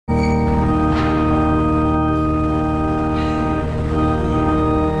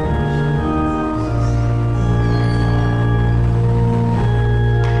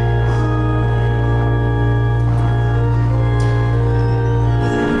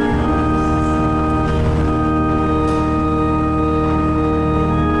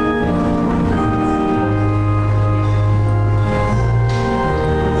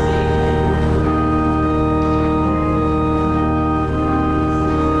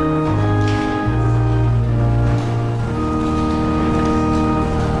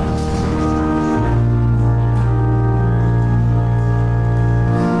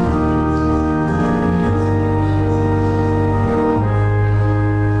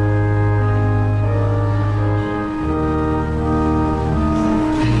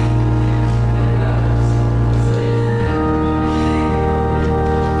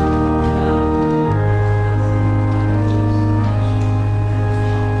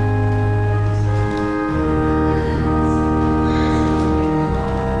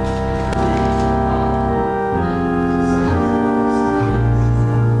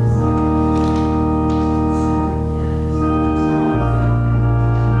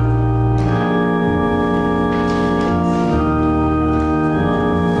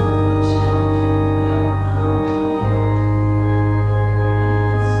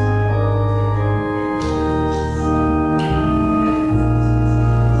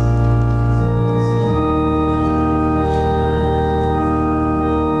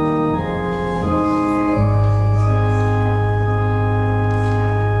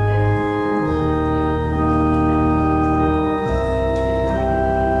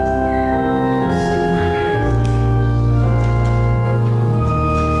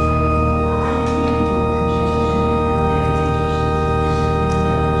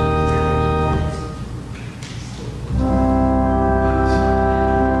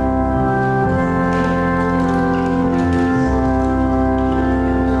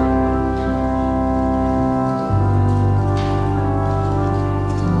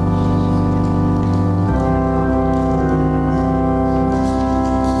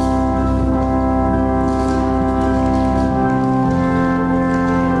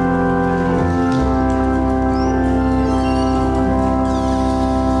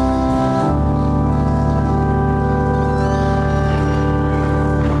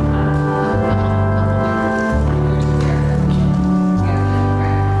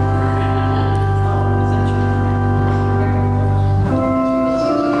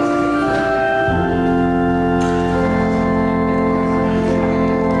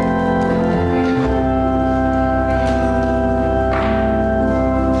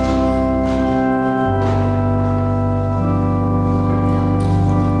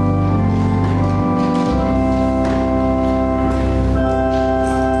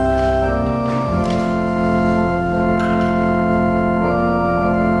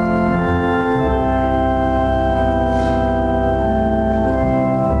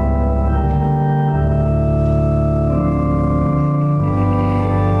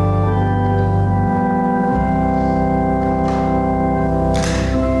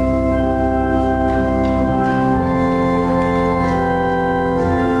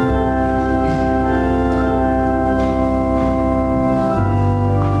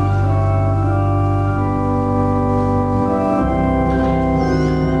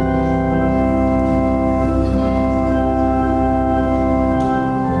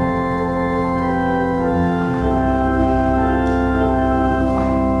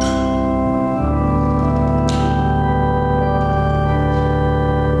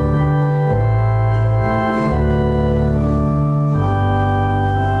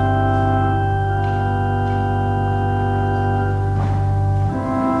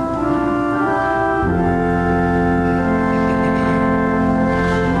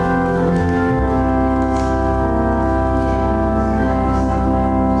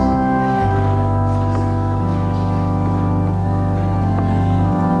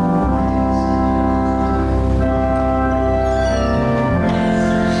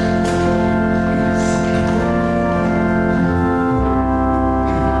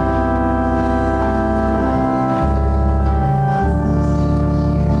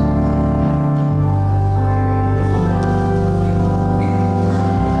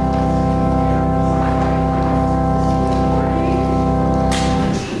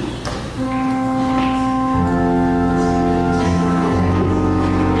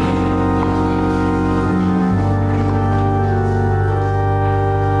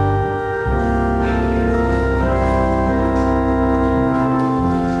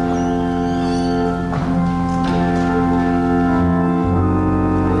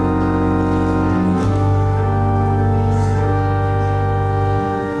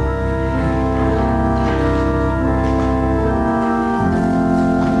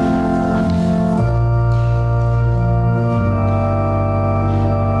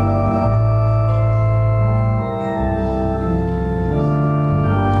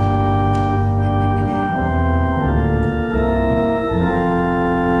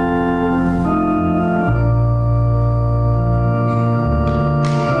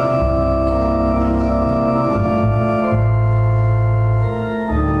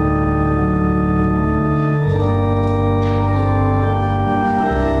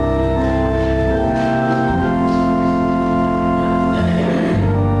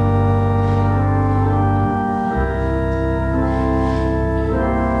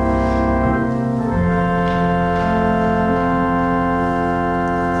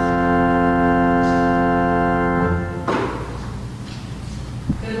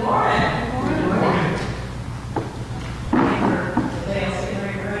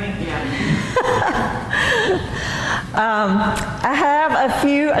I have a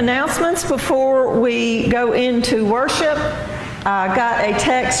few announcements before we go into worship. I got a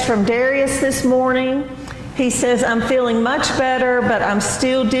text from Darius this morning. He says, I'm feeling much better, but I'm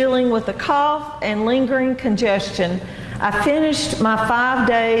still dealing with a cough and lingering congestion. I finished my 5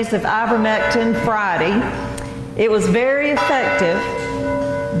 days of ivermectin Friday. It was very effective,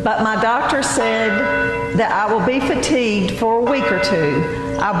 but my doctor said that I will be fatigued for a week or two.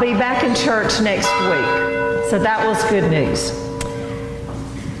 I'll be back in church next week. So that was good news.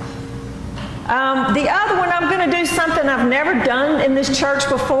 The other one, I'm going to do something I've never done in this church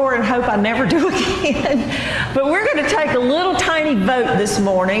before and hope I never do again. But we're going to take a little tiny vote this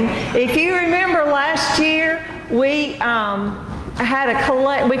morning. If you remember last year, we had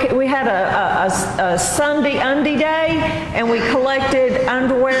a Sunday Undy Day, and we collected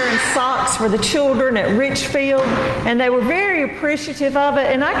underwear and socks for the children at Richfield, and they were very appreciative of it.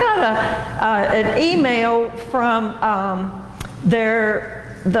 And I got an email from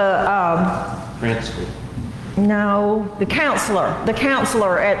principal. No, the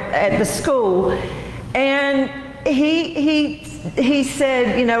counselor at the school, and he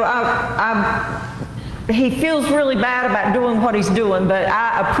said, you know, he feels really bad about doing what he's doing, but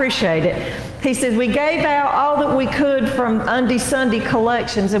I appreciate it. He says, we gave out all that we could from Undy Sunday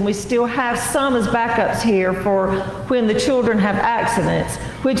collections, and we still have some as backups here for when the children have accidents,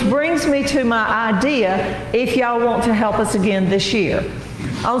 which brings me to my idea, if y'all want to help us again this year.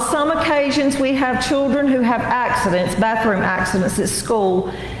 On some occasions, we have children who have accidents, bathroom accidents at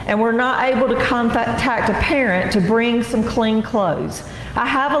school, and we're not able to contact a parent to bring some clean clothes. I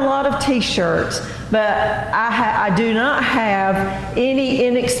have a lot of t-shirts, but I do not have any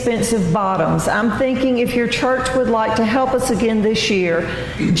inexpensive bottoms. I'm thinking if your church would like to help us again this year,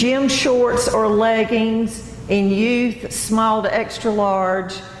 gym shorts or leggings in youth, small to extra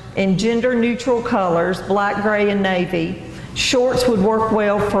large, in gender neutral colors, black, gray, and navy. Shorts would work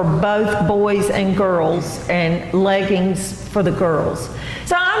well for both boys and girls, and leggings for the girls.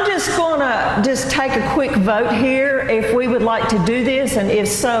 So I'm just going to take a quick vote here if we would like to do this, and if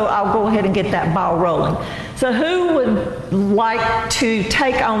so, I'll go ahead and get that ball rolling. So who would like to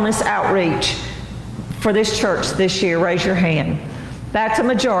take on this outreach for this church this year? Raise your hand. That's a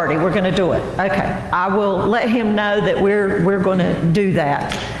majority. We're going to do it. Okay. I will let him know that we're going to do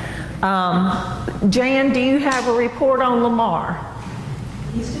that. Jan, do you have a report on Lamar?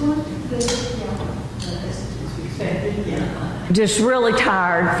 He's doing good, yeah. Just really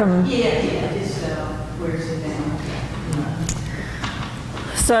tired from... Yeah, just wears it down.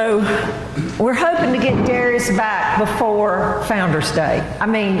 So we're hoping to get Darius back before Founders Day. I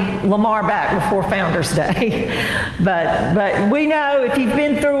mean, Lamar back before Founders Day. but we know if you've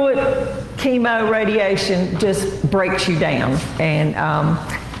been through it, chemo, radiation just breaks you down. And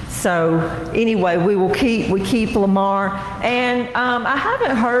so anyway, we keep Lamar. And I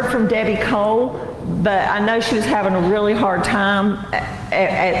haven't heard from Debbie Cole, but I know she was having a really hard time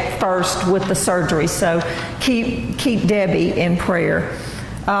at first with the surgery. So keep Debbie in prayer.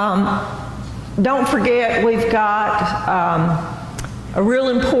 Don't forget, we've got a real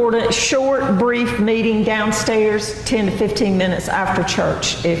important, short, brief meeting downstairs, 10 to 15 minutes after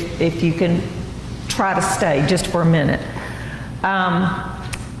church, if you can try to stay just for a minute.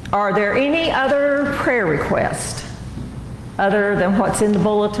 Are there any other prayer requests other than what's in the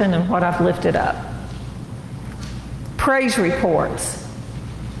bulletin and what I've lifted up? Praise reports.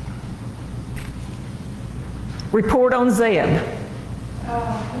 Report on Zeb.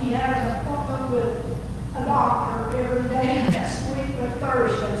 He has an appointment with a doctor every day next week but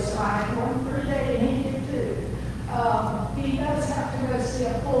Thursday, so I had one Thursday and he did too. He does have to go see a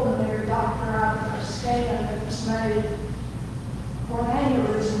pulmonary doctor after a scan that was made for an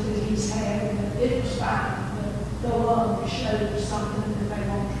aneurysm that he's had, and it was fine. The lung showed something that they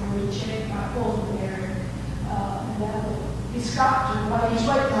want to recheck by pulmonary. He's got to, but he's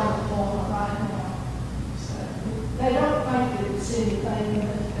waiting on the appointment right now. So they don't think that it's anything,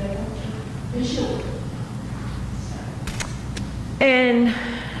 but they want to be sure. And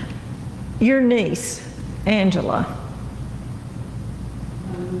your niece, Angela.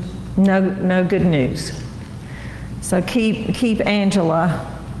 No good news. So keep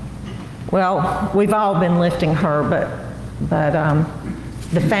Angela. Well, we've all been lifting her, but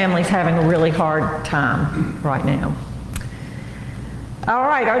the family's having a really hard time right now. All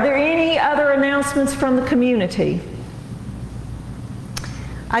right, are there any other announcements from the community?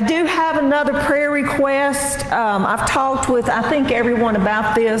 I do have another prayer request. I've talked with, I think, everyone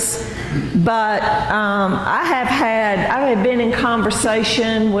about this, but I have been in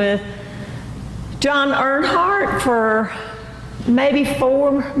conversation with John Earnhardt for maybe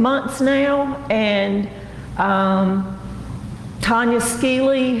 4 months now, and Tanya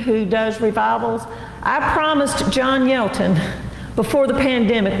Skeely, who does revivals. I promised John Yelton before the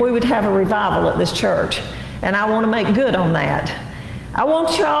pandemic we would have a revival at this church, and I want to make good on that. I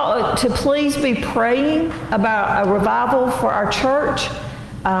want y'all to please be praying about a revival for our church.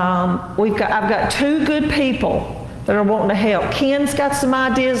 I've got 2 good people that are wanting to help. Ken's got some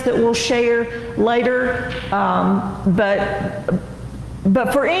ideas that we'll share later, but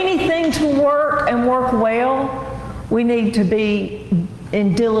for anything to work and work well, we need to be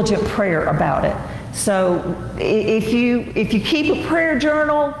in diligent prayer about it. So if you keep a prayer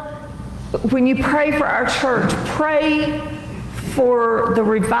journal, when you pray for our church, pray for the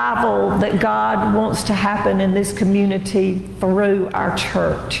revival that God wants to happen in this community through our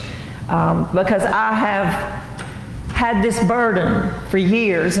church. Because I have had this burden for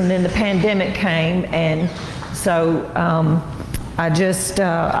years, and then the pandemic came, and so I'm just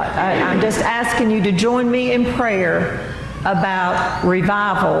asking you to join me in prayer about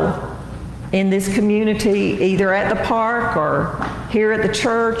revival in this community, either at the park or here at the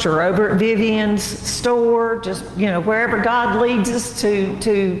church or over at Vivian's store, just, wherever God leads us to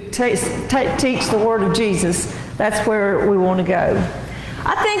teach the word of Jesus, that's where we want to go.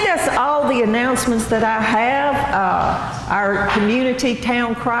 I think that's all the announcements that I have. Our community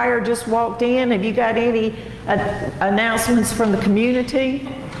town crier just walked in. Have you got any announcements from the community?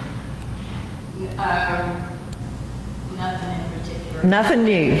 Nothing in particular. Nothing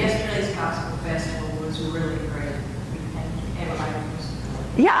new. Yesterday's gospel festival was really great. Everybody was.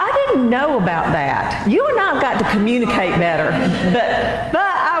 Yeah, I didn't know about that. You and I got to communicate better, but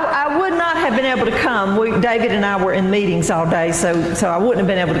I would not have been able to come. David and I were in meetings all day, so I wouldn't have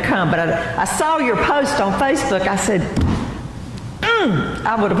been able to come. But I saw your post on Facebook. I said,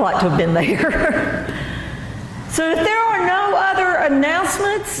 I would have liked to have been there. So if there are no other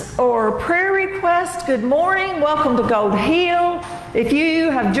announcements or prayer requests, good morning. Welcome to Gold Hill. If you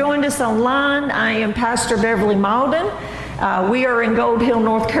have joined us online, I am Pastor Beverly Malden. We are in Gold Hill,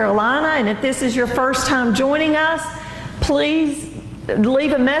 North Carolina, and if this is your first time joining us, please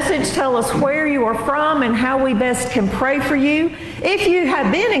leave a message. Tell us where you are from and how we best can pray for you. If you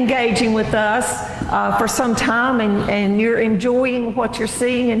have been engaging with us for some time and you're enjoying what you're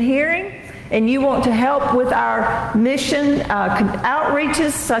seeing and hearing, and you want to help with our mission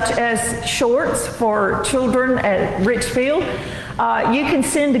outreaches such as shorts for children at Richfield, you can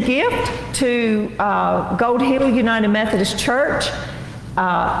send a gift to Gold Hill United Methodist Church,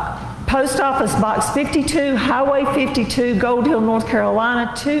 Post Office Box 52, Highway 52, Gold Hill, North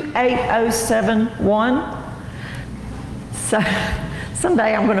Carolina, 28071. So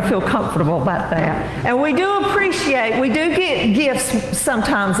someday I'm going to feel comfortable about that. And we do get gifts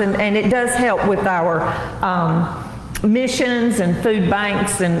sometimes, and it does help with our missions and food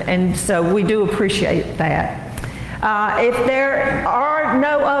banks, and so we do appreciate that. If there are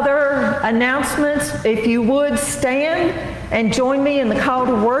no other announcements, if you would stand and join me in the call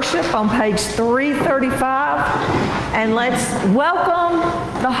to worship on page 335, and let's welcome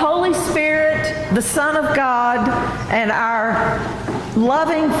the Holy Spirit, the Son of God, and our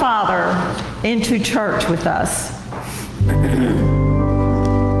loving Father into church with us.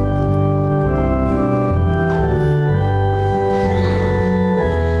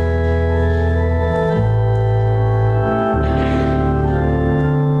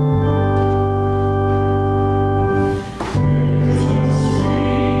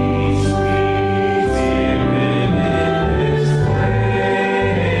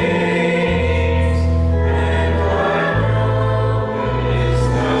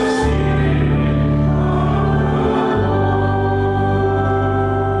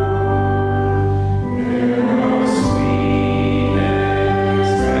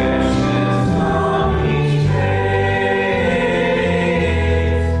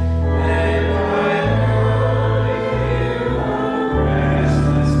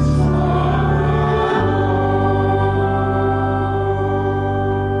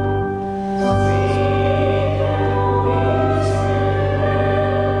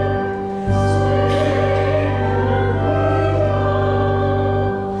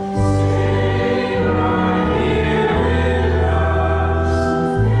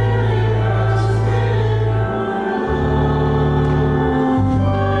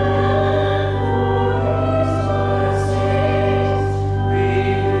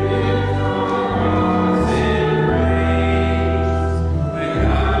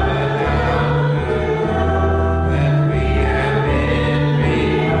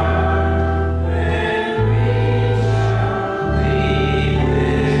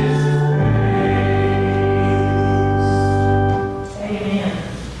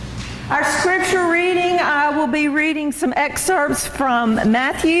 excerpts from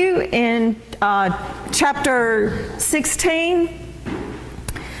Matthew in chapter 16.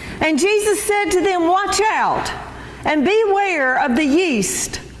 And Jesus said to them, "Watch out and beware of the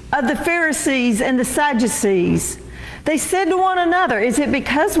yeast of the Pharisees and the Sadducees." They said to one another, "Is it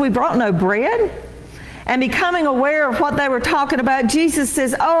because we brought no bread?" And becoming aware of what they were talking about, Jesus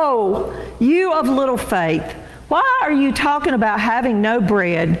says, "Oh, you of little faith, why are you talking about having no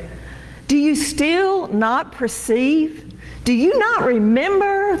bread? Do you still not perceive? Do you not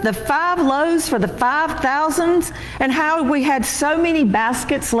remember the 5 loaves for the 5,000 and how we had so many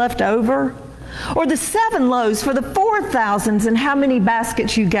baskets left over? Or the 7 loaves for the 4,000 and how many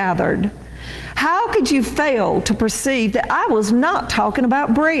baskets you gathered? How could you fail to perceive that I was not talking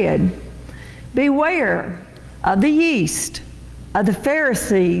about bread? Beware of the yeast of the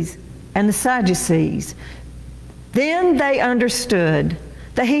Pharisees and the Sadducees." Then they understood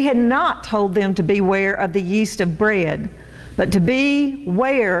that he had not told them to beware of the yeast of bread, but to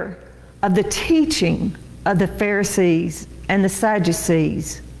beware of the teaching of the Pharisees and the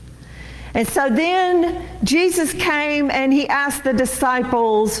Sadducees. And so then Jesus came and he asked the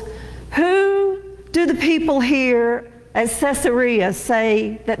disciples, "Who do the people here at Caesarea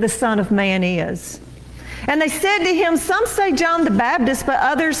say that the Son of Man is?" And they said to him, "Some say John the Baptist, but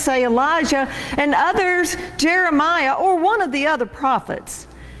others say Elijah, and others Jeremiah, or one of the other prophets."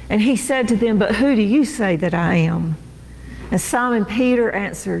 And he said to them, "But who do you say that I am?" And Simon Peter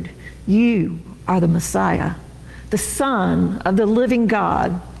answered, "You are the Messiah, the Son of the living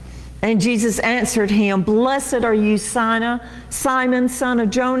God." And Jesus answered him, "Blessed are you, Simon, son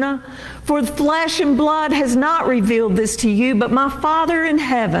of Jonah, for flesh and blood has not revealed this to you, but my Father in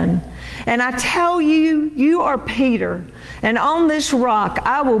heaven. And I tell you, you are Peter, and on this rock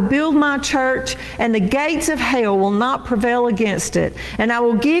I will build my church, and the gates of hell will not prevail against it. And I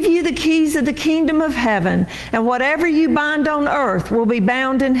will give you the keys of the kingdom of heaven, and whatever you bind on earth will be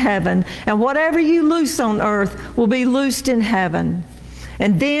bound in heaven, and whatever you loose on earth will be loosed in heaven."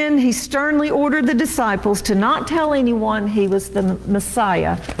 And then he sternly ordered the disciples to not tell anyone he was the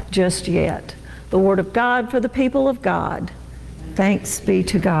Messiah just yet. The word of God for the people of God. Thanks be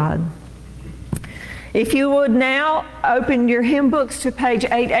to God. If you would now open your hymn books to page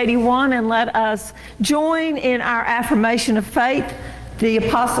 881 and let us join in our affirmation of faith, the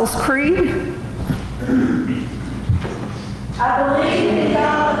Apostles' Creed. I believe in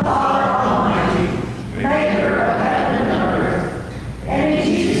God the Father Almighty, maker of heaven and earth, and in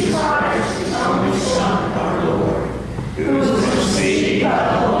Jesus Christ, his only Son, our Lord, who was conceived by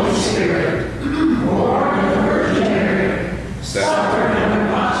the Holy Spirit, born of the Virgin Mary, suffered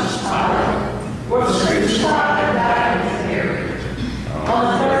under Pontius Pilate, was crucified and died and buried. On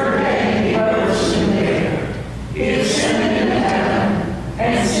the 3rd day he rose from the dead. He ascended into heaven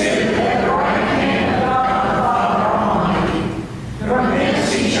and sitteth at the right hand of God the Father Almighty. From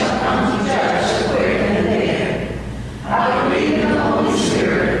thence he shall come to judge the quick and the dead. I believe in the Holy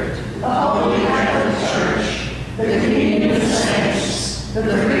Spirit, the Holy Catholic Church, the communion of saints, the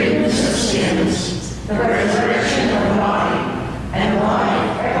forgiveness of sins, the resurrection of the body, and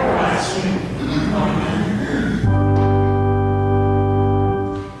life everlasting. Amen.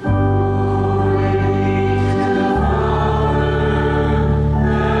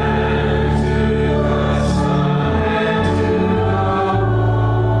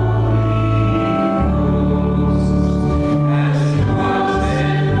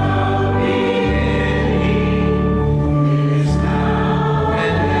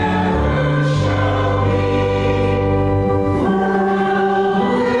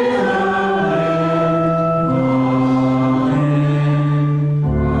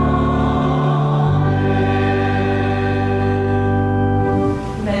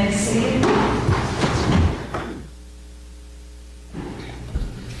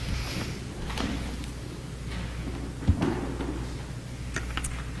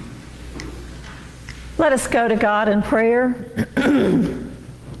 Let us go to God in prayer.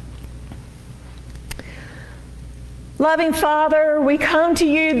 Loving Father, we come to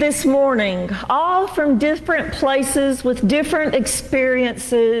you this morning, all from different places with different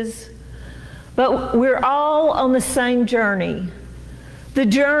experiences, but we're all on the same journey. The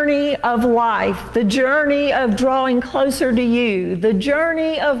journey of life, the journey of drawing closer to you, the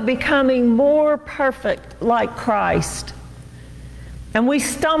journey of becoming more perfect like Christ. And we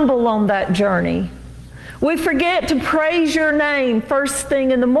stumble on that journey. We forget to praise your name first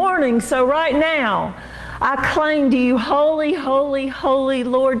thing in the morning. So right now, I claim to you, holy, holy, holy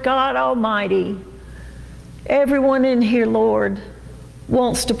Lord God Almighty. Everyone in here, Lord,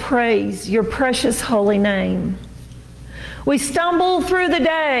 wants to praise your precious holy name. We stumble through the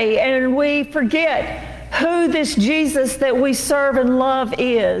day and we forget who this Jesus that we serve and love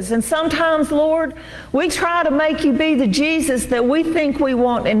is. And sometimes, Lord, we try to make you be the Jesus that we think we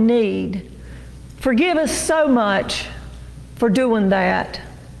want and need. Forgive us so much for doing that.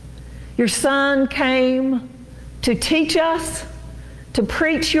 Your Son came to teach us, to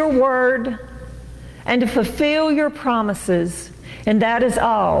preach your word, and to fulfill your promises, and that is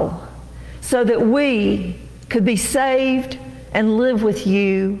all, so that we could be saved and live with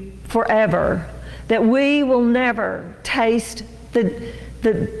you forever, that we will never taste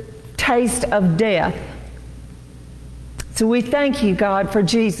the taste of death. So we thank you, God, for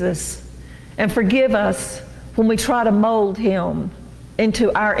Jesus, and forgive us when we try to mold him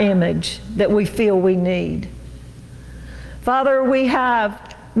into our image that we feel we need. Father, we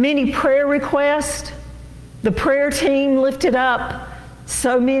have many prayer requests. The prayer team lifted up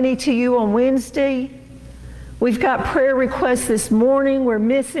so many to you on Wednesday. We've got prayer requests this morning. We're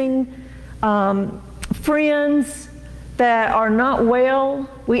missing friends that are not well.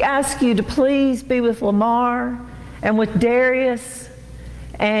 We ask you to please be with Lamar and with Darius,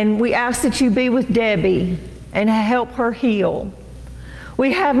 and we ask that you be with Debbie and help her heal.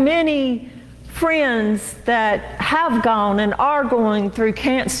 We have many friends that have gone and are going through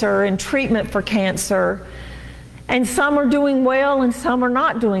cancer and treatment for cancer, and some are doing well and some are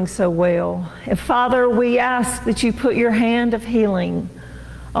not doing so well. And Father, we ask that you put your hand of healing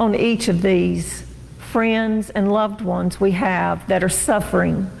on each of these friends and loved ones we have that are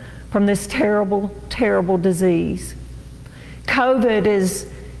suffering from this terrible, terrible disease. COVID is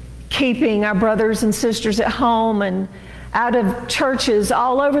keeping our brothers and sisters at home and out of churches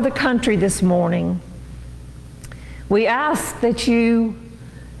all over the country this morning. We ask that you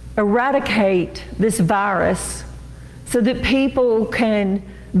eradicate this virus so that people can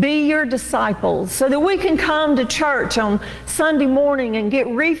be your disciples, so that we can come to church on Sunday morning and get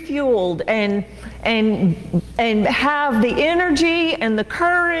refueled and have the energy and the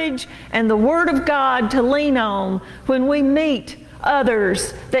courage and the Word of God to lean on when we meet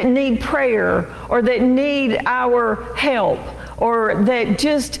others that need prayer or that need our help or that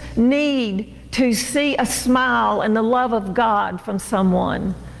just need to see a smile and the love of God from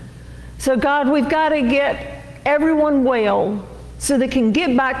someone. So God, we've got to get everyone well so they can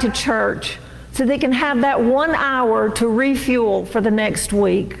get back to church, so they can have that 1 hour to refuel for the next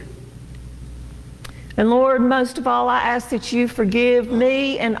week. And Lord, most of all, I ask that you forgive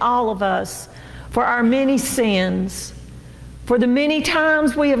me and all of us for our many sins, for the many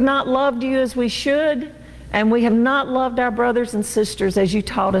times we have not loved you as we should, and we have not loved our brothers and sisters as you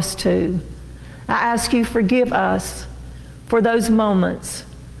taught us to. I ask you forgive us for those moments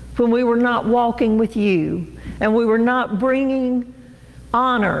when we were not walking with you and we were not bringing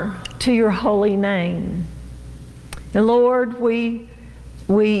honor to your holy name. And Lord, we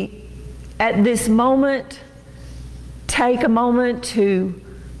at this moment take a moment to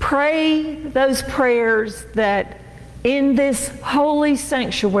pray those prayers that in this holy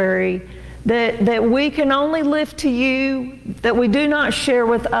sanctuary that we can only lift to you, that we do not share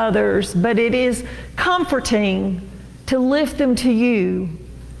with others, but it is comforting to lift them to you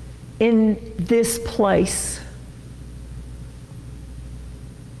in this place.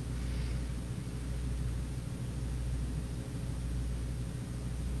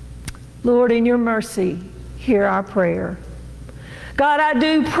 Lord, in your mercy, hear our prayer. God, I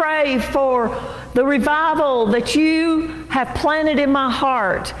do pray for the revival that you have planted in my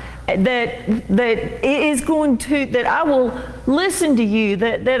heart, that it is going to, that I will listen to you,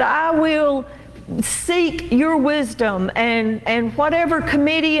 that I will seek your wisdom, and whatever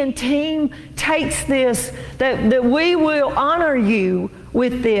committee and team takes this, that we will honor you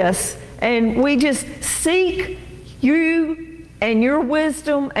with this, and we just seek you and your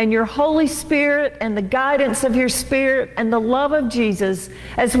wisdom and your Holy Spirit and the guidance of your Spirit and the love of Jesus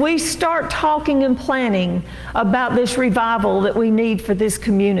as we start talking and planning about this revival that we need for this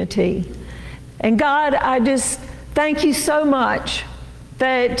community. And God, I just thank you so much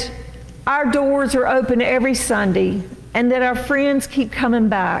that our doors are open every Sunday and that our friends keep coming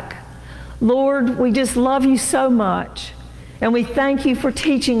back. Lord, we just love you so much, and we thank you for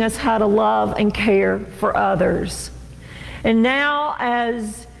teaching us how to love and care for others. And now,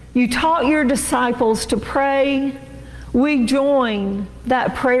 as you taught your disciples to pray, we join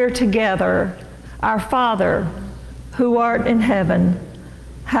that prayer together. Our Father, who art in heaven,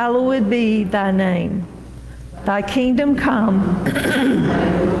 hallowed be thy name. Thy kingdom come.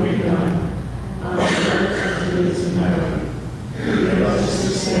 Thy will be done, on earth as it is in heaven. Give us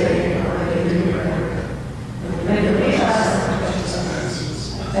this day our daily bread, and forgive us our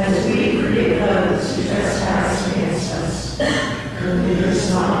trespasses, as we forgive those who trespass against us. And lead us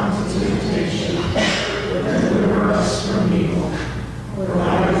not into temptation, but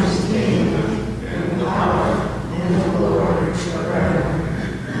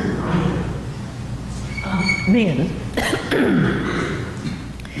men.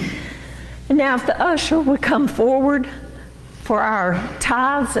 And now if the usher would come forward for our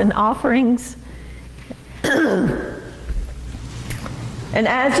tithes and offerings. And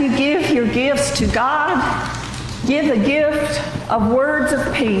as you give your gifts to God, give a gift of words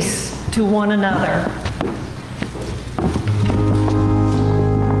of peace to one another.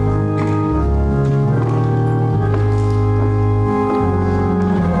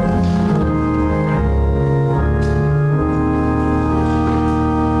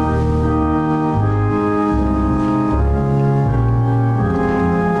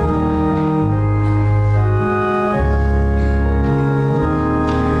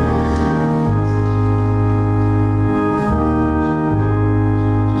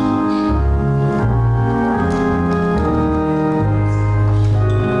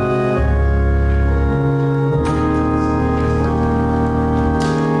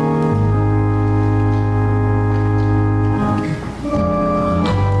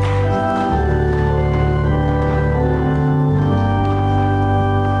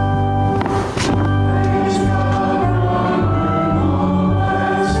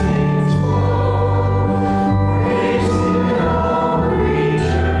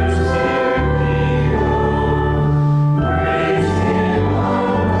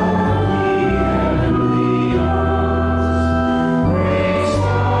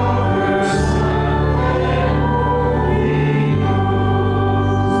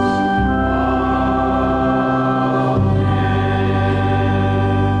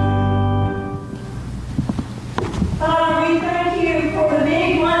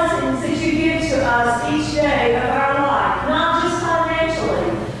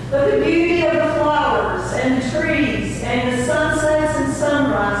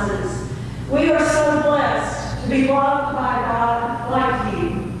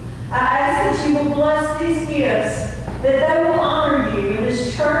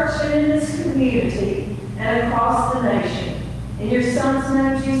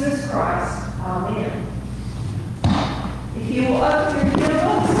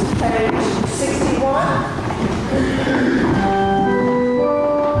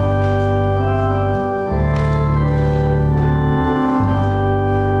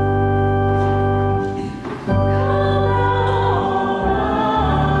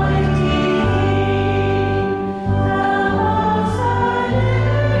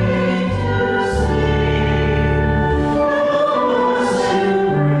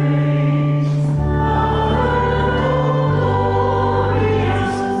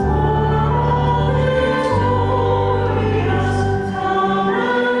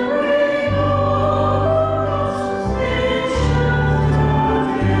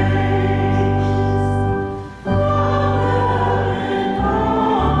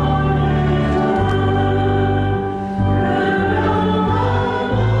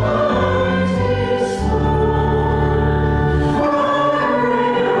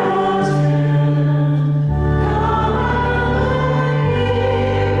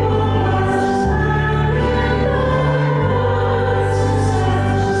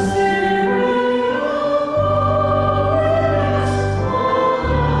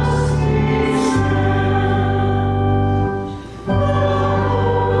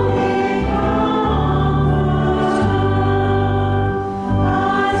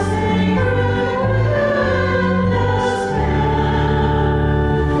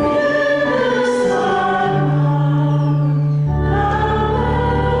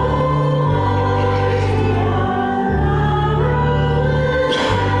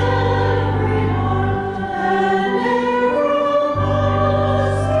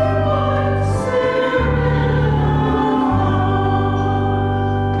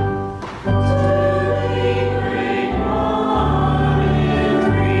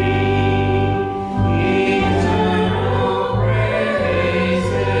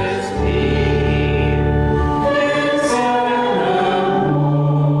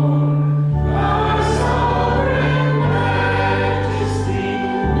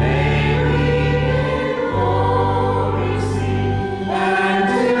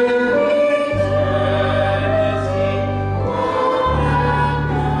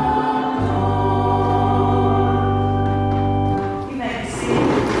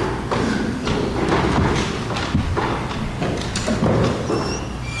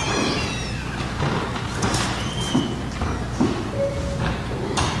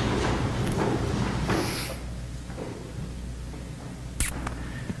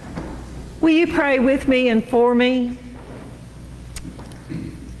 Will you pray with me and for me?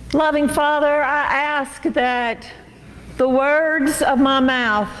 Loving Father, I ask that the words of my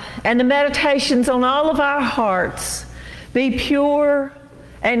mouth and the meditations on all of our hearts be pure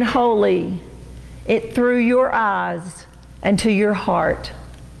and holy through your eyes and to your heart.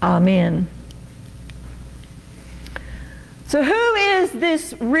 Amen. So who is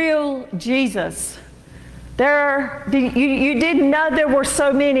this real Jesus? You didn't know there were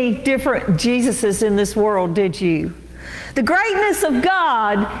so many different Jesuses in this world, did you? The greatness of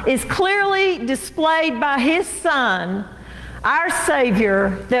God is clearly displayed by His Son, our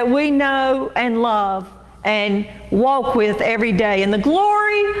Savior, that we know and love and walk with every day. And the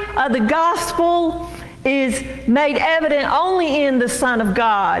glory of the gospel is made evident only in the Son of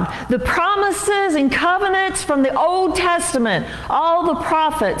God. The promises and covenants from the Old Testament, all the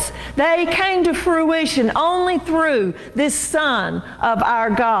prophets, they came to fruition only through this Son of our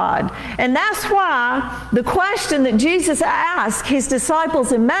God. And that's why the question that Jesus asked His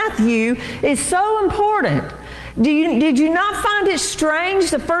disciples in Matthew is so important. Did you not find it strange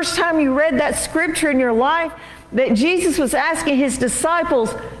the first time you read that scripture in your life that Jesus was asking His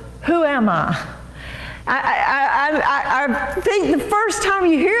disciples, "Who am I?" I think the first time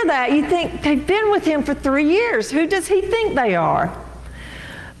you hear that, you think they've been with Him for 3 years. Who does He think they are?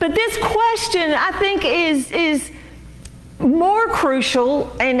 But this question, I think, is more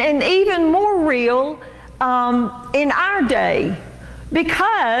crucial and even more real in our day,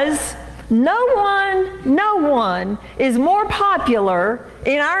 because no one is more popular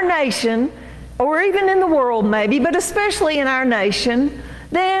in our nation, or even in the world maybe, but especially in our nation,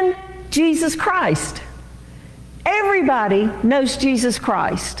 than Jesus Christ. Everybody knows Jesus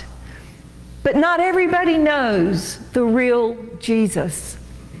Christ, but not everybody knows the real Jesus.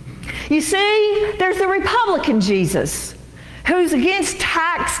 You see, there's the Republican Jesus, who's against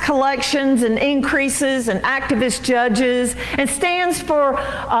tax collections and increases and activist judges, and stands for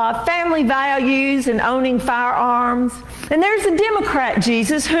family values and owning firearms. And there's the Democrat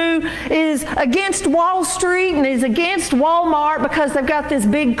Jesus, who is against Wall Street and is against Walmart because they've got this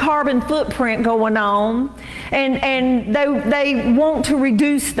big carbon footprint going on, and they want to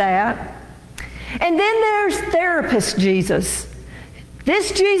reduce that. And then there's therapist Jesus.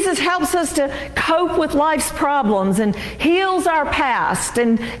 This Jesus helps us to cope with life's problems and heals our past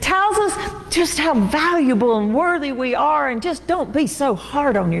and tells us just how valuable and worthy we are, and just don't be so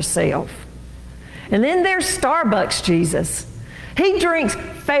hard on yourself. And then there's Starbucks Jesus. He drinks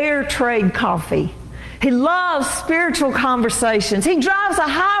fair trade coffee. He loves spiritual conversations. He drives a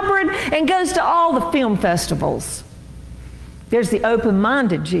hybrid and goes to all the film festivals. There's the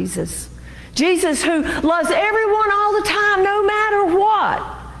open-minded Jesus. Jesus who loves everyone all the time, no matter what,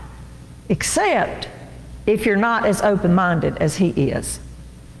 except if you're not as open-minded as He is.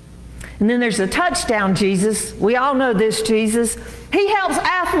 And then there's the touchdown Jesus. We all know this Jesus. He helps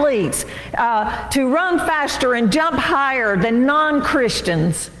athletes to run faster and jump higher than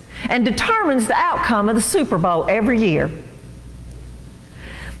non-Christians, and determines the outcome of the Super Bowl every year.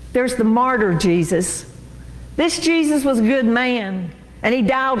 There's the martyr Jesus. This Jesus was a good man, and He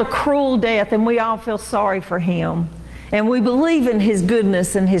died a cruel death, and we all feel sorry for Him. And we believe in His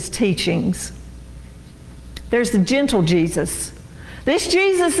goodness and His teachings. There's the gentle Jesus. This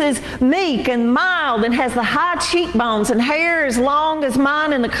Jesus is meek and mild and has the high cheekbones and hair as long as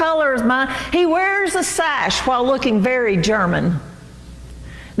mine and the color as mine. He wears a sash while looking very German.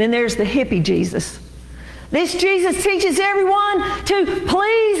 Then there's the hippie Jesus. This Jesus teaches everyone to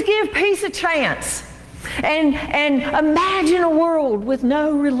please give peace a chance and imagine a world with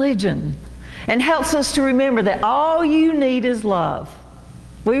no religion, and helps us to remember that all you need is love.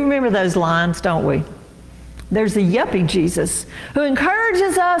 We remember those lines, don't we? There's the yuppie Jesus, who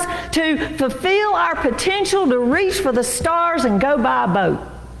encourages us to fulfill our potential to reach for the stars and go buy a boat.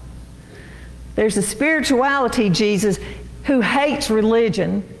 There's the spirituality Jesus, who hates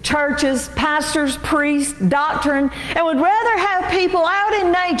religion, churches, pastors, priests, doctrine, and would rather have people out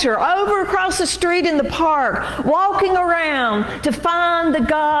in nature, over across the street in the park, walking around to find the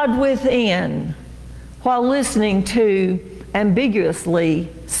God within, while listening to ambiguously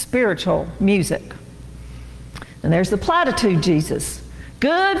spiritual music. And there's the platitude Jesus,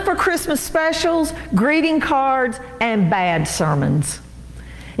 good for Christmas specials, greeting cards, and bad sermons,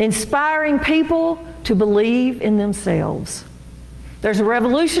 inspiring people to believe in themselves. There's a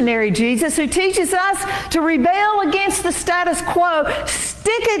revolutionary Jesus who teaches us to rebel against the status quo,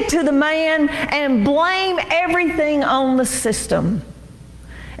 stick it to the man, and blame everything on the system.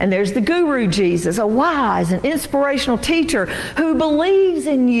 And there's the guru Jesus, a wise and inspirational teacher who believes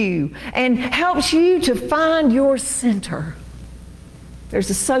in you and helps you to find your center. There's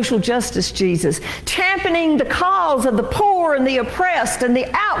a social justice Jesus, championing the cause of the poor and the oppressed and the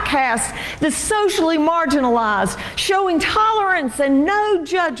outcast, the socially marginalized, showing tolerance and no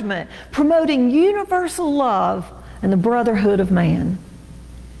judgment, promoting universal love and the brotherhood of man.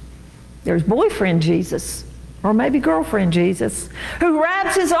 There's boyfriend Jesus, or maybe girlfriend Jesus, who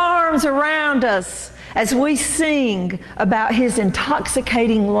wraps his arms around us as we sing about his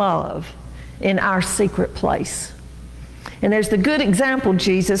intoxicating love in our secret place. And there's the good example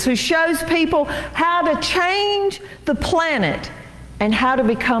Jesus, who shows people how to change the planet and how to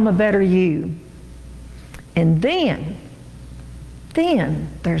become a better you. And then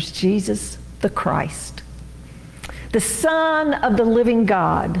there's Jesus the Christ, the Son of the living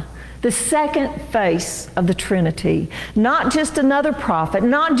God, the second face of the Trinity. Not just another prophet,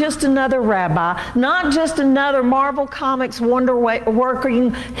 not just another rabbi, not just another Marvel Comics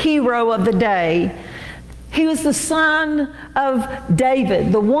wonder-working hero of the day. He was the son of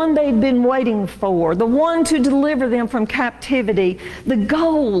David, the one they'd been waiting for, the one to deliver them from captivity, the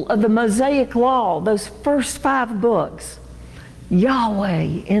goal of the Mosaic Law, those first 5 books.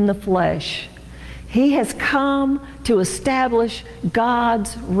 Yahweh in the flesh. He has come to establish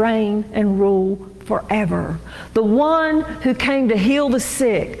God's reign and rule forever. The one who came to heal the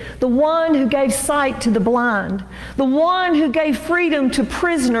sick, the one who gave sight to the blind, the one who gave freedom to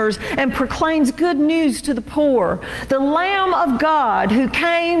prisoners and proclaims good news to the poor, the Lamb of God who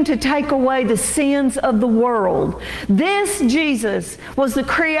came to take away the sins of the world. This Jesus was the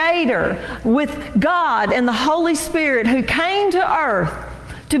Creator with God and the Holy Spirit who came to earth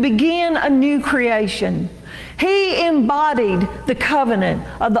to begin a new creation. He embodied the covenant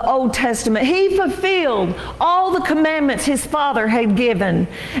of the Old Testament. He fulfilled all the commandments his Father had given.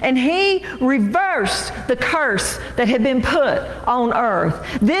 And he reversed the curse that had been put on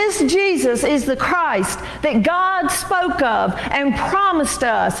earth. This Jesus is the Christ that God spoke of and promised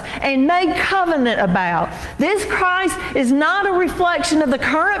us and made covenant about. This Christ is not a reflection of the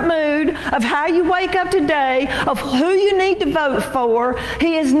current mood of how you wake up today, of who you need to vote for.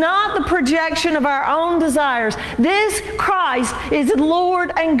 He is not the projection of our own desires. This Christ is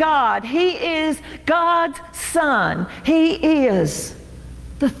Lord and God. He is God's Son. He is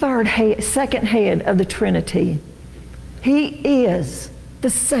the second head of the Trinity. He is the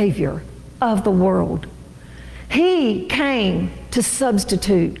Savior of the world. He came to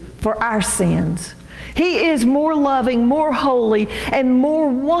substitute for our sins. He is more loving, more holy, and more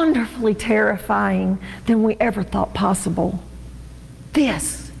wonderfully terrifying than we ever thought possible.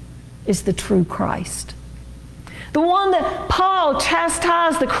 This is the true Christ. The one that Paul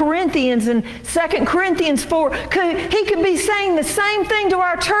chastised the Corinthians in 2 Corinthians 4, he could be saying the same thing to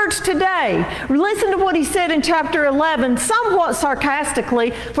our church today. Listen to what he said in chapter 11, somewhat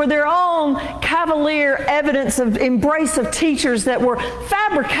sarcastically, for their own cavalier evidence of embrace of teachers that were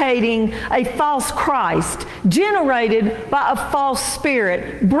fabricating a false Christ, generated by a false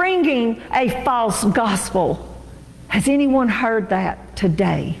spirit, bringing a false gospel. Has anyone heard that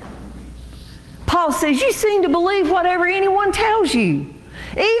today? Paul says, you seem to believe whatever anyone tells you, even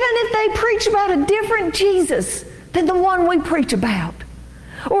if they preach about a different Jesus than the one we preach about,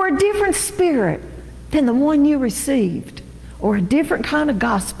 or a different spirit than the one you received, or a different kind of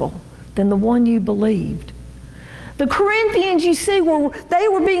gospel than the one you believed. The Corinthians, you see, they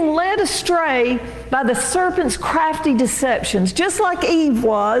were being led astray by the serpent's crafty deceptions, just like Eve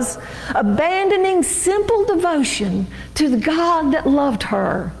was, abandoning simple devotion to the God that loved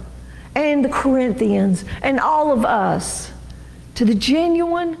her and the Corinthians and all of us to the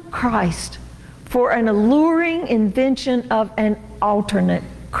genuine Christ for an alluring invention of an alternate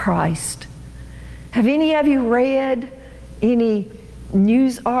Christ. Have any of you read any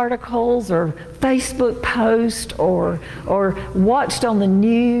news articles or Facebook posts or watched on the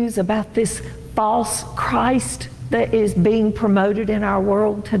news about this false Christ that is being promoted in our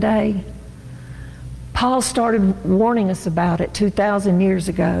world today? Paul started warning us about it 2,000 years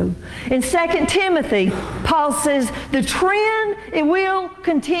ago. In 2 Timothy, Paul says the trend, it will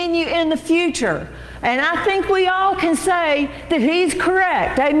continue in the future. And I think we all can say that he's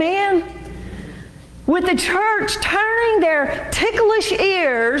correct. Amen? With the church turning their ticklish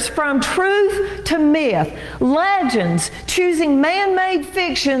ears from truth to myth, legends, choosing man-made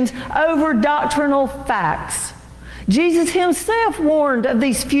fictions over doctrinal facts. Jesus himself warned of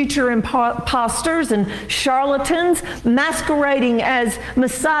these future imposters and charlatans masquerading as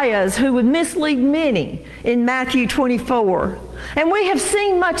messiahs who would mislead many in Matthew 24. And we have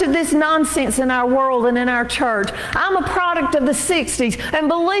seen much of this nonsense in our world and in our church. I'm a product of the 60s, and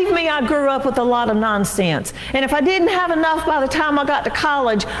believe me, I grew up with a lot of nonsense. And if I didn't have enough by the time I got to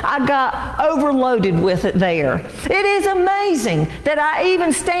college, I got overloaded with it there. It is amazing that I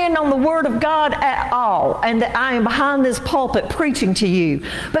even stand on the Word of God at all, and that I am behind this pulpit preaching to you.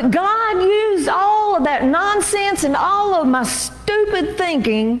 But God used all of that nonsense and all of my stupid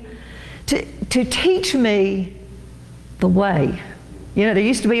thinking to teach me the way. You know, there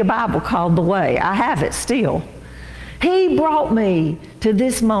used to be a Bible called The Way. I have it still. He brought me to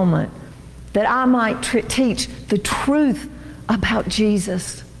this moment that I might teach the truth about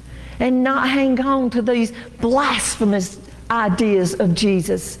Jesus and not hang on to these blasphemous ideas of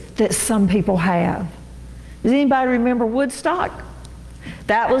Jesus that some people have. Does anybody remember Woodstock?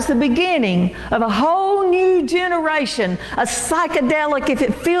 That was the beginning of a whole new generation, a psychedelic, if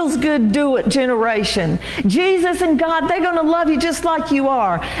it feels good, do it generation. Jesus and God, they're going to love you just like you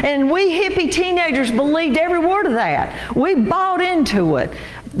are. And we hippie teenagers believed every word of that. We bought into it.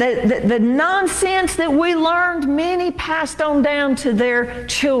 The nonsense that we learned, many passed on down to their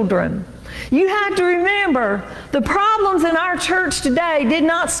children. You have to remember, the problems in our church today did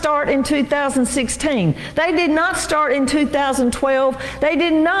not start in 2016. They did not start in 2012. They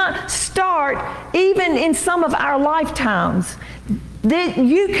did not start even in some of our lifetimes.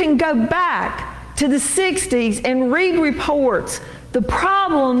 You can go back to the 60s and read reports. The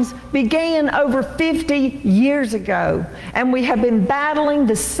problems began over 50 years ago, and we have been battling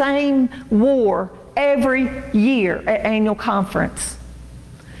the same war every year at annual conference.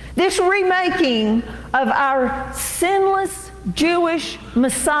 This remaking of our sinless Jewish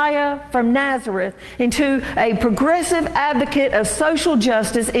Messiah from Nazareth into a progressive advocate of social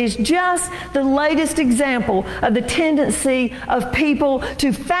justice is just the latest example of the tendency of people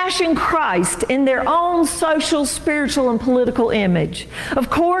to fashion Christ in their own social, spiritual, and political image. Of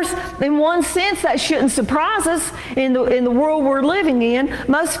course, in one sense, that shouldn't surprise us in the world we're living in.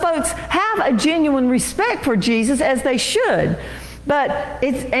 Most folks have a genuine respect for Jesus, as they should. But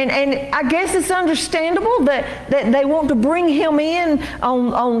and I guess it's understandable that they want to bring him in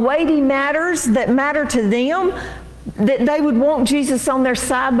on weighty matters that matter to them, that they would want Jesus on their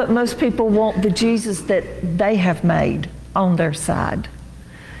side, but most people want the Jesus that they have made on their side.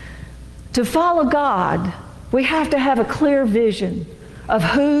 To follow God, we have to have a clear vision of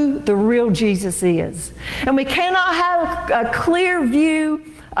who the real Jesus is. And we cannot have a clear view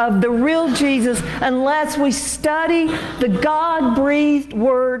of the real Jesus unless we study the God-breathed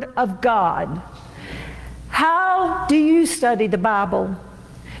Word of God. How do you study the Bible?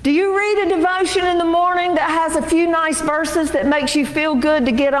 Do you read a devotion in the morning that has a few nice verses that makes you feel good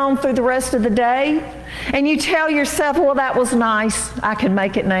to get on through the rest of the day? And you tell yourself, well, that was nice, I can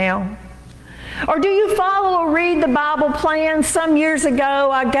make it now. Or do you follow a Read the Bible plan? Some years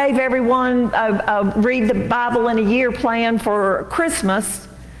ago, I gave everyone a Read the Bible in a Year plan for Christmas.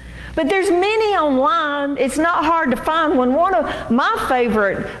 But there's many online. It's not hard to find one. One of my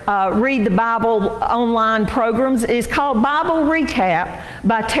favorite Read the Bible online programs is called Bible Recap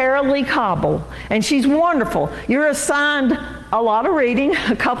by Tara Lee Cobble. And she's wonderful. You're assigned a lot of reading,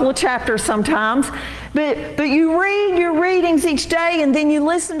 a couple of chapters sometimes. But you read your readings each day, and then you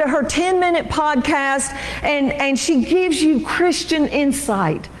listen to her 10-minute podcast, and she gives you Christian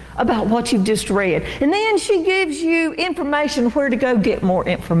insight about what you've just read. And then she gives you information where to go get more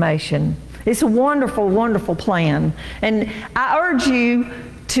information. It's a wonderful, wonderful plan. And I urge you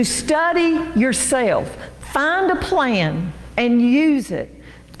to study yourself. Find a plan and use it.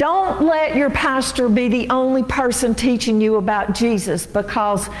 Don't let your pastor be the only person teaching you about Jesus,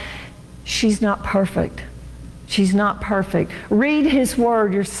 because she's not perfect. She's not perfect. Read His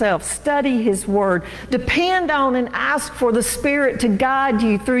Word yourself. Study His Word. Depend on and ask for the Spirit to guide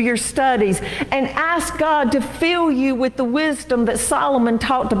you through your studies. And ask God to fill you with the wisdom that Solomon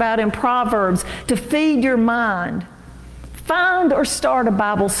talked about in Proverbs to feed your mind. Find or start a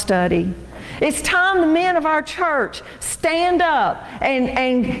Bible study. It's time the men of our church stand up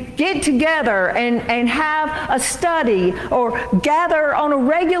and get together and have a study or gather on a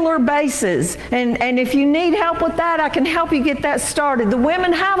regular basis. And if you need help with that, I can help you get that started. The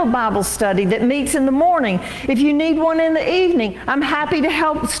women have a Bible study that meets in the morning. If you need one in the evening, I'm happy to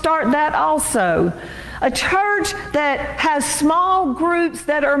help start that also. A church that has small groups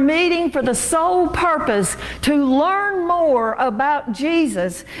that are meeting for the sole purpose to learn more about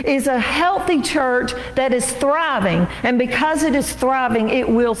Jesus is a healthy church that is thriving. And because it is thriving, it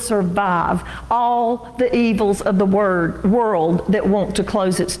will survive all the evils of the world that want to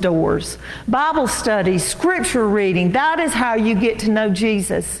close its doors. Bible study, scripture reading, that is how you get to know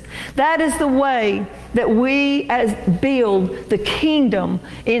Jesus. That is the way that we build the kingdom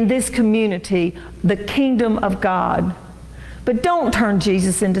in this community, the kingdom of God. But don't turn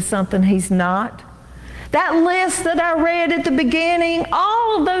Jesus into something he's not. That list that I read at the beginning,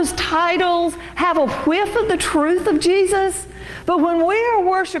 all of those titles have a whiff of the truth of Jesus. But when we are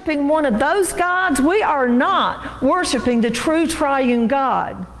worshiping one of those gods, we are not worshiping the true triune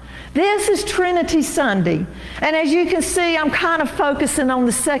God. This is Trinity Sunday. And as you can see, I'm kind of focusing on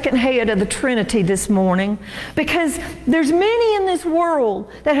the second head of the Trinity this morning, because there's many in this world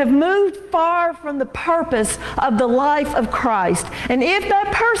that have moved far from the purpose of the life of Christ. And if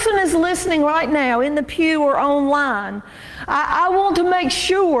that person is listening right now in the pew or online, I want to make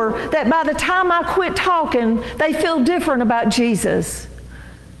sure that by the time I quit talking, they feel different about Jesus.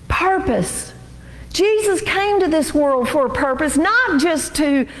 Purpose. Jesus came to this world for a purpose, not just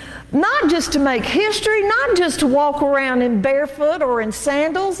to make history, not just to walk around in barefoot or in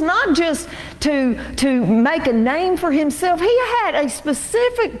sandals, not just to make a name for himself. He had a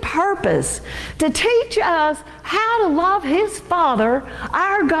specific purpose to teach us how to love his Father,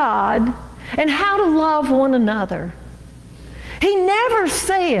 our God, and how to love one another. He never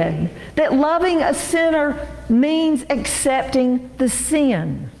said that loving a sinner means accepting the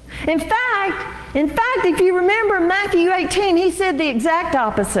sin. In fact, if you remember Matthew 18, he said the exact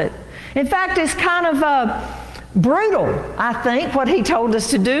opposite. In fact, it's kind of brutal, I think, what he told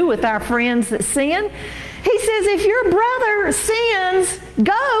us to do with our friends that sin. He says, if your brother sins,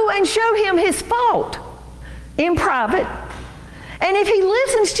 go and show him his fault in private. And if he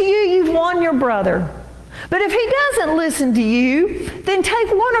listens to you, you've won your brother. But if he doesn't listen to you, then take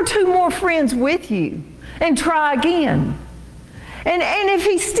one or two more friends with you and try again. And if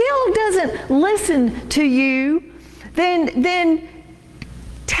he still doesn't listen to you, then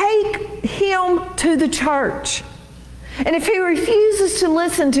take him to the church. And if he refuses to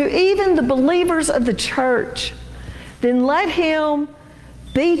listen to even the believers of the church, then let him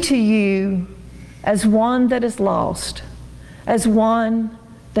be to you as one that is lost, as one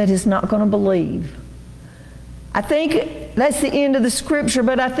that is not going to believe. I think that's the end of the scripture,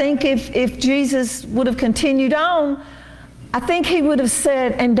 but I think if Jesus would have continued on, I think he would have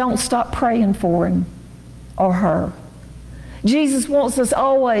said, and don't stop praying for him or her. Jesus wants us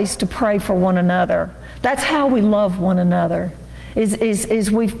always to pray for one another. That's how we love one another, is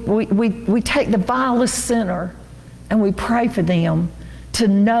we take the vilest sinner and we pray for them to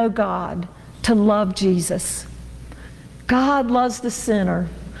know God, to love Jesus. God loves the sinner,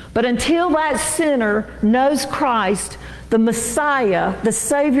 but until that sinner knows Christ, the Messiah, the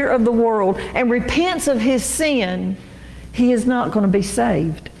Savior of the world, and repents of his sin, he is not going to be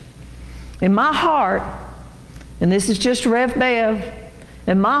saved. In my heart, and this is just Rev Bev,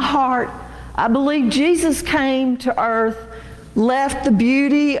 in my heart, I believe Jesus came to earth, left the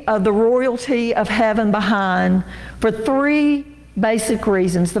beauty of the royalty of heaven behind for three basic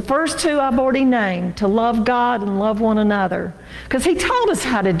reasons. The first two I've already named, to love God and love one another. Because he taught us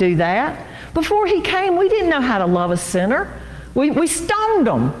how to do that. Before he came, we didn't know how to love a sinner. We stoned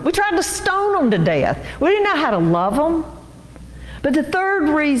them. We tried to stone them to death. We didn't know how to love them. But the third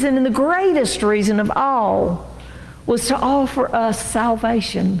reason, and the greatest reason of all, was to offer us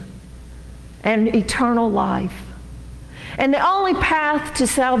salvation and eternal life. And the only path to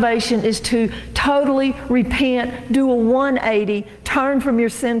salvation is to totally repent, do a 180, turn from your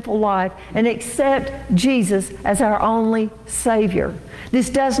sinful life, and accept Jesus as our only Savior. This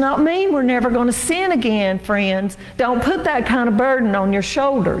does not mean we're never going to sin again, friends. Don't put that kind of burden on your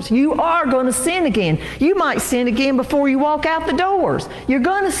shoulders. You are going to sin again. You might sin again before you walk out the doors. You're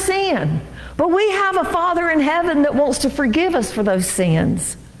going to sin. But we have a Father in heaven that wants to forgive us for those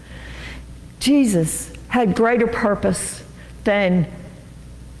sins. Jesus had greater purpose than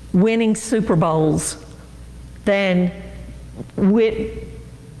winning Super Bowls, than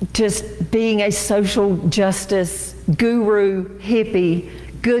just being a social justice guru, hippie,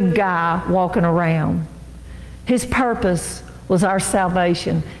 good guy walking around. His purpose was our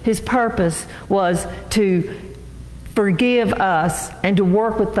salvation. His purpose was to forgive us and to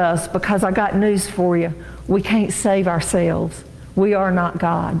work with us, because I got news for you. We can't save ourselves. We are not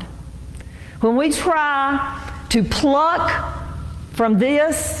God. When we try to pluck from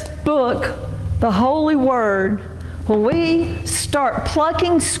this book, the Holy Word, when we start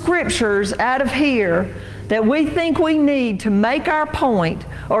plucking scriptures out of here that we think we need to make our point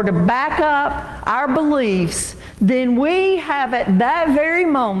or to back up our beliefs, then we have at that very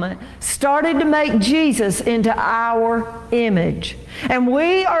moment started to make Jesus into our image. And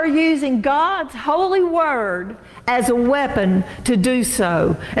we are using God's holy word as a weapon to do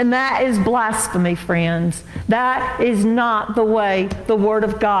so. And that is blasphemy, friends. That is not the way the Word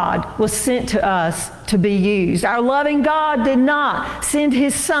of God was sent to us to be used. Our loving God did not send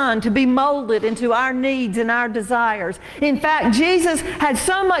His Son to be molded into our needs and our desires. In fact, Jesus had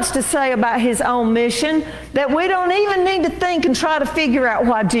so much to say about His own mission that we don't even need to think and try to figure out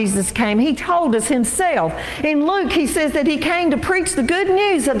why Jesus came. He told us Himself. In Luke, He says that He came to preach the good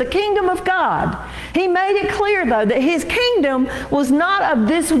news of the kingdom of God. He made it clear, though, that His kingdom was not of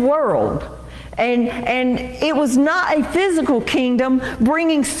this world. And it was not a physical kingdom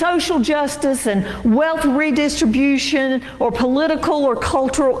bringing social justice and wealth redistribution or political or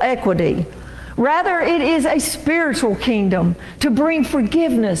cultural equity. Rather, it is a spiritual kingdom to bring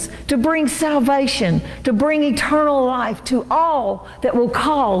forgiveness, to bring salvation, to bring eternal life to all that will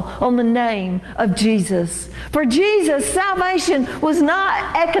call on the name of Jesus. For Jesus, salvation was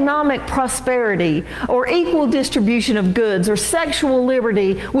not economic prosperity or equal distribution of goods or sexual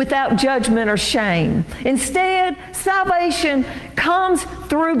liberty without judgment or shame. Instead, salvation comes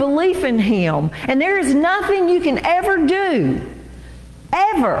through belief in Him. And there is nothing you can ever do,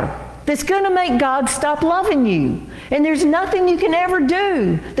 ever, that's going to make God stop loving you. And there's nothing you can ever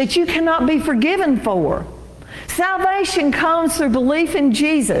do that you cannot be forgiven for. Salvation comes through belief in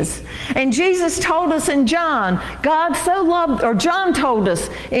Jesus. And Jesus told us in John, John told us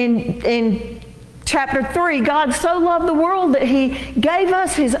in chapter 3, God so loved the world that He gave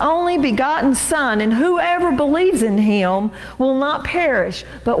us His only begotten Son, and whoever believes in Him will not perish,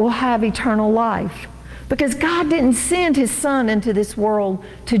 but will have eternal life. Because God didn't send His Son into this world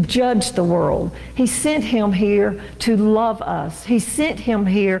to judge the world. He sent Him here to love us. He sent Him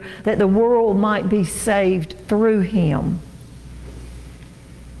here that the world might be saved through Him.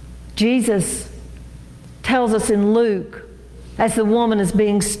 Jesus tells us in Luke, as the woman is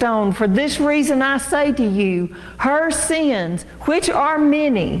being stoned, "For this reason I say to you, her sins, which are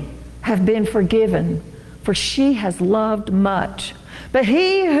many, have been forgiven, for she has loved much. But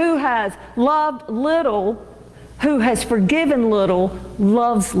he who has loved little, who has forgiven little,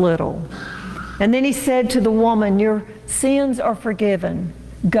 loves little." And then He said to the woman, "Your sins are forgiven.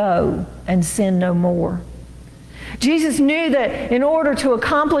 Go and sin no more." Jesus knew that in order to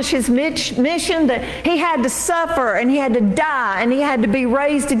accomplish His mission, that He had to suffer and He had to die and He had to be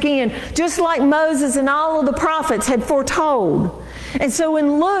raised again, just like Moses and all of the prophets had foretold. And so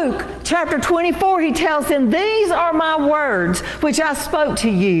in Luke chapter 24, He tells them, "These are my words which I spoke to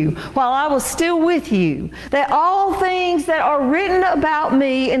you while I was still with you, that all things that are written about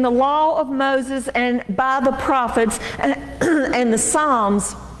me in the law of Moses and by the prophets and the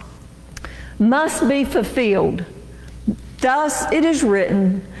Psalms must be fulfilled. Thus it is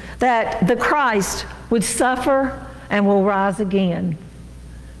written that the Christ would suffer and will rise again."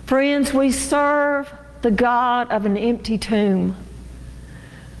 Friends, we serve the God of an empty tomb.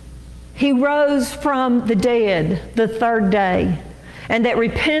 He rose from the dead the third day, and that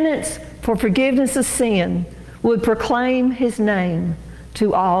repentance for forgiveness of sin would proclaim His name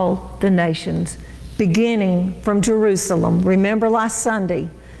to all the nations, beginning from Jerusalem. Remember last Sunday,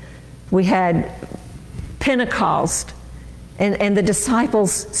 we had Pentecost, and the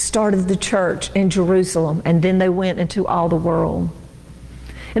disciples started the church in Jerusalem, and then they went into all the world.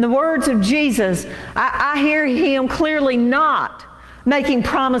 In the words of Jesus, I hear Him clearly not making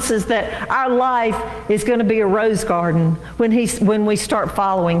promises that our life is going to be a rose garden when we start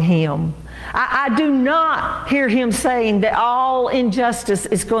following Him. I do not hear Him saying that all injustice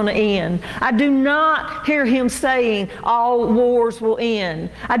is going to end. I do not hear Him saying all wars will end.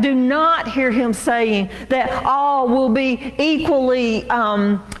 I do not hear Him saying that all will be equally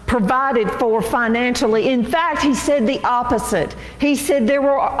provided for financially. In fact, He said the opposite. He said there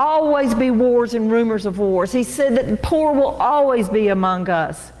will always be wars and rumors of wars. He said that the poor will always be among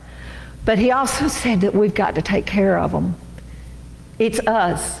us. But He also said that we've got to take care of them. It's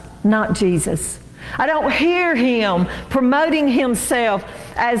us, not Jesus. I don't hear Him promoting Himself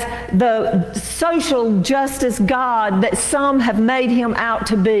as the social justice God that some have made Him out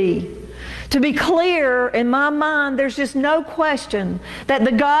to be. To be clear, in my mind, there's just no question that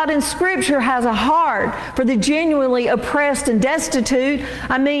the God in Scripture has a heart for the genuinely oppressed and destitute.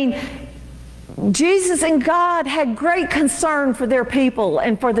 I mean, Jesus and God had great concern for their people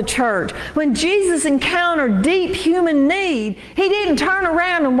and for the church. When Jesus encountered deep human need, he didn't turn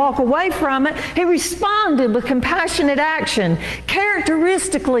around and walk away from it. He responded with compassionate action.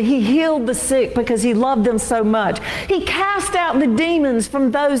 Characteristically, he healed the sick because he loved them so much. He cast out the demons from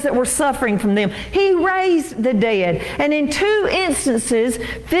those that were suffering from them. He raised the dead. And in 2 instances,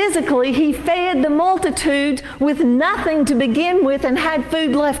 physically, he fed the multitudes with nothing to begin with and had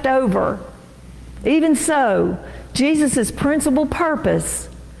food left over. Even so, Jesus' principal purpose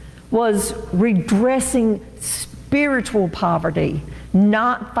was redressing spiritual poverty,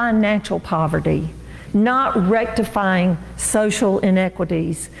 not financial poverty, not rectifying social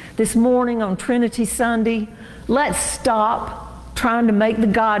inequities. This morning on Trinity Sunday, let's stop trying to make the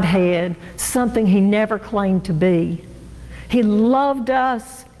Godhead something he never claimed to be. He loved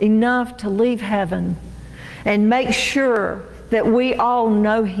us enough to leave heaven and make sure that we all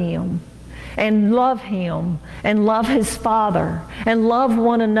know him and love him and love his Father and love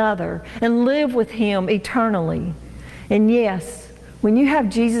one another and live with him eternally. And yes, when you have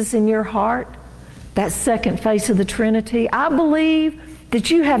Jesus in your heart, that second face of the Trinity, I believe that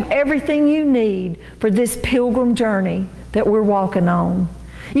you have everything you need for this pilgrim journey that we're walking on.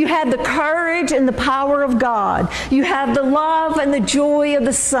 You have the courage and the power of God. You have the love and the joy of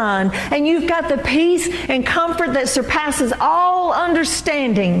the Son. And you've got the peace and comfort that surpasses all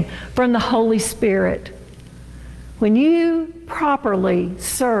understanding from the Holy Spirit. When you properly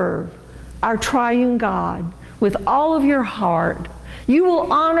serve our triune God with all of your heart, you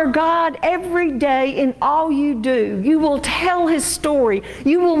will honor God every day in all you do. You will tell his story.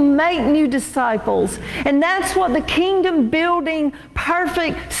 You will make new disciples. And that's what the kingdom-building,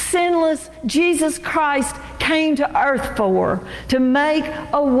 perfect, sinless Jesus Christ came to earth for, to make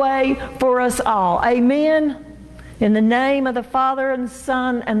a way for us all. Amen? In the name of the Father and the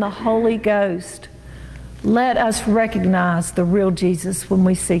Son and the Holy Ghost, let us recognize the real Jesus when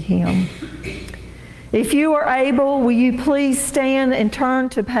we see him. If you are able, will you please stand and turn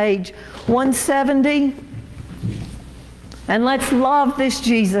to page 170? And let's love this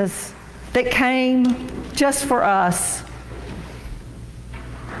Jesus that came just for us.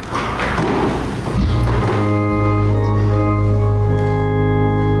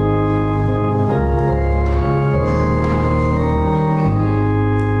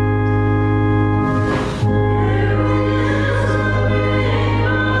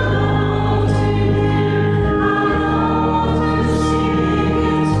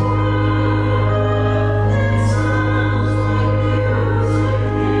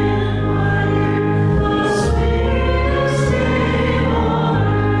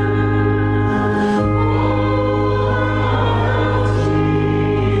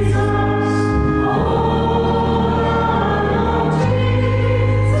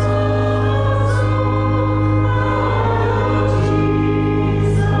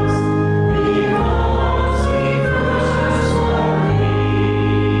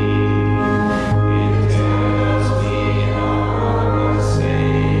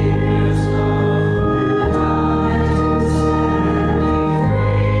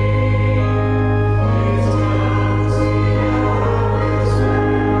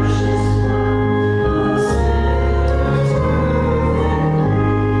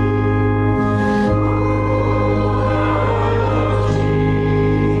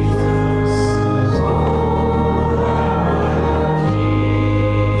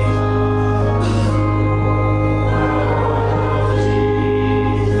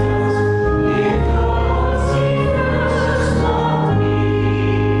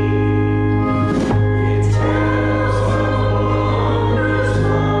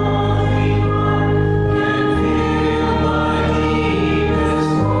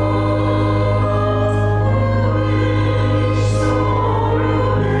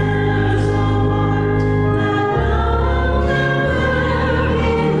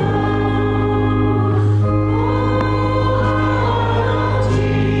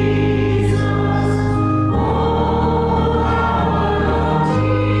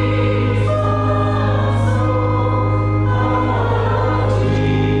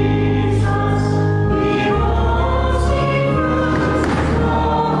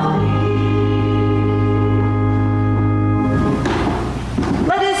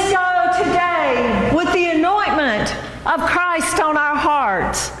 of Christ on our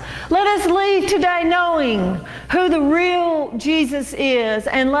hearts. Let us leave today knowing who the real Jesus is,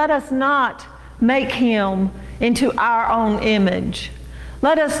 and let us not make him into our own image.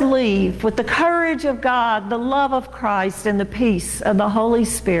 Let us leave with the courage of God, the love of Christ, and the peace of the Holy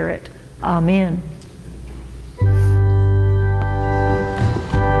Spirit. Amen.